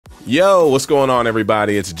Yo, what's going on,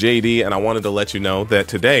 everybody? It's JD, and I wanted to let you know that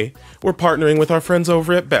today we're partnering with our friends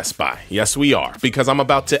over at Best Buy. Yes, we are, because I'm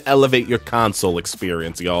about to elevate your console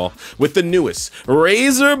experience, y'all, with the newest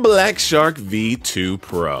Razer BlackShark V2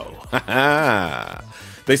 Pro.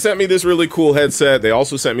 They sent me this really cool headset. They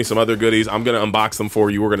also sent me some other goodies. I'm going to unbox them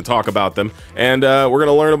for you. We're going to talk about them, and we're going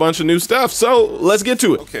to learn a bunch of new stuff. So let's get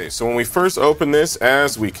to it. Okay, so when we first open this,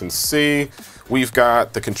 as we can see, we've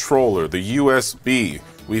got the controller, the USB.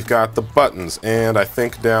 We've got the buttons, and I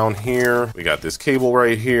think down here, we got this cable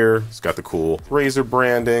right here. It's got the cool Razer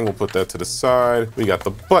branding. We'll put that to the side. We got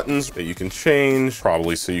the buttons that you can change,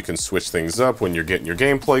 probably so you can switch things up when you're getting your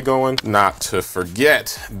gameplay going. Not to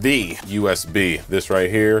forget the USB, this right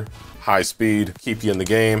here. High speed, keep you in the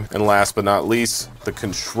game. And last but not least, the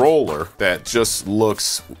controller that just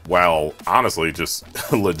looks, well, honestly, just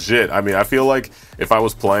legit. I mean, I feel like if I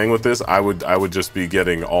was playing with this, I would just be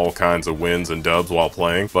getting all kinds of wins and dubs while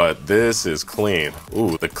playing, but this is clean.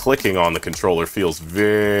 Ooh, the clicking on the controller feels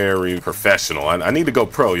very professional. I need to go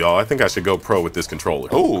pro, y'all. I think I should go pro with this controller.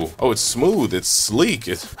 Oh, it's smooth, it's sleek.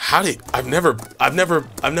 I've never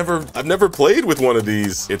played with one of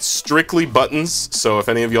these. It's strictly buttons, so if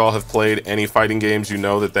any of y'all have played any fighting games, you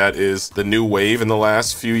know that that is the new wave in the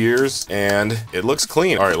last few years, and it looks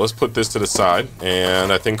clean. All right, let's put this to the side,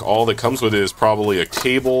 and I think all that comes with it is probably a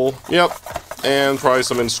cable. Yep. And probably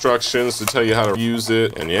some instructions to tell you how to use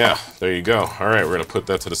it. And yeah, there you go. All right, we're gonna put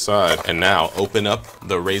that to the side. And now open up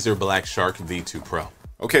the Razer BlackShark V2 Pro.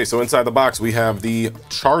 Okay, so inside the box, we have the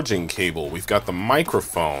charging cable. We've got the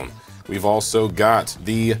microphone. We've also got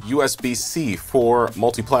the USB-C for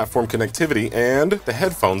multi-platform connectivity and the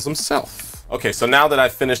headphones themselves. Okay, so now that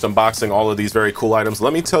I've finished unboxing all of these very cool items,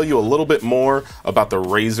 let me tell you a little bit more about the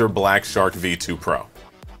Razer BlackShark V2 Pro.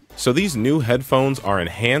 So these new headphones are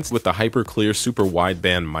enhanced with the HyperClear super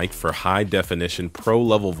wideband mic for high definition pro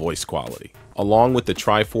level voice quality, along with the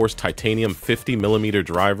Triforce titanium 50mm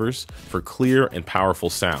drivers for clear and powerful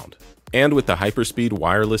sound. And with the hyperspeed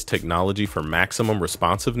wireless technology for maximum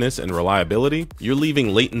responsiveness and reliability, you're leaving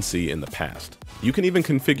latency in the past. You can even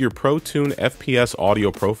configure ProTune FPS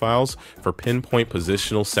audio profiles for pinpoint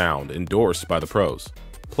positional sound endorsed by the pros.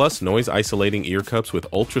 Plus noise isolating ear cups with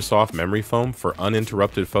ultra soft memory foam for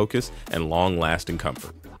uninterrupted focus and long-lasting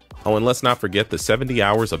comfort. Oh, and let's not forget the 70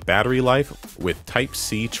 hours of battery life with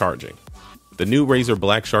Type-C charging. The new Razer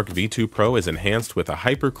BlackShark V2 Pro is enhanced with a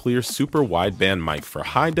HyperClear super wideband mic for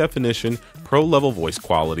high definition, pro level voice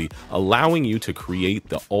quality, allowing you to create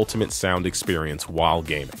the ultimate sound experience while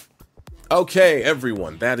gaming. Okay,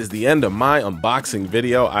 everyone, that is the end of my unboxing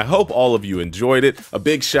video. I hope all of you enjoyed it. A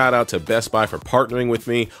big shout out to Best Buy for partnering with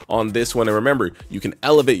me on this one. And remember, you can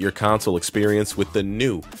elevate your console experience with the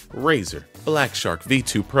new Razer BlackShark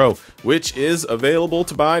V2 Pro, which is available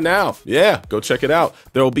to buy now. Yeah, go check it out.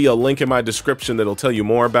 There will be a link in my description that'll tell you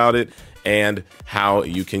more about it and how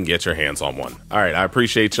you can get your hands on one. All right, I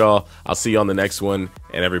appreciate y'all. I'll see you on the next one,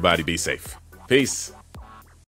 and everybody be safe. Peace.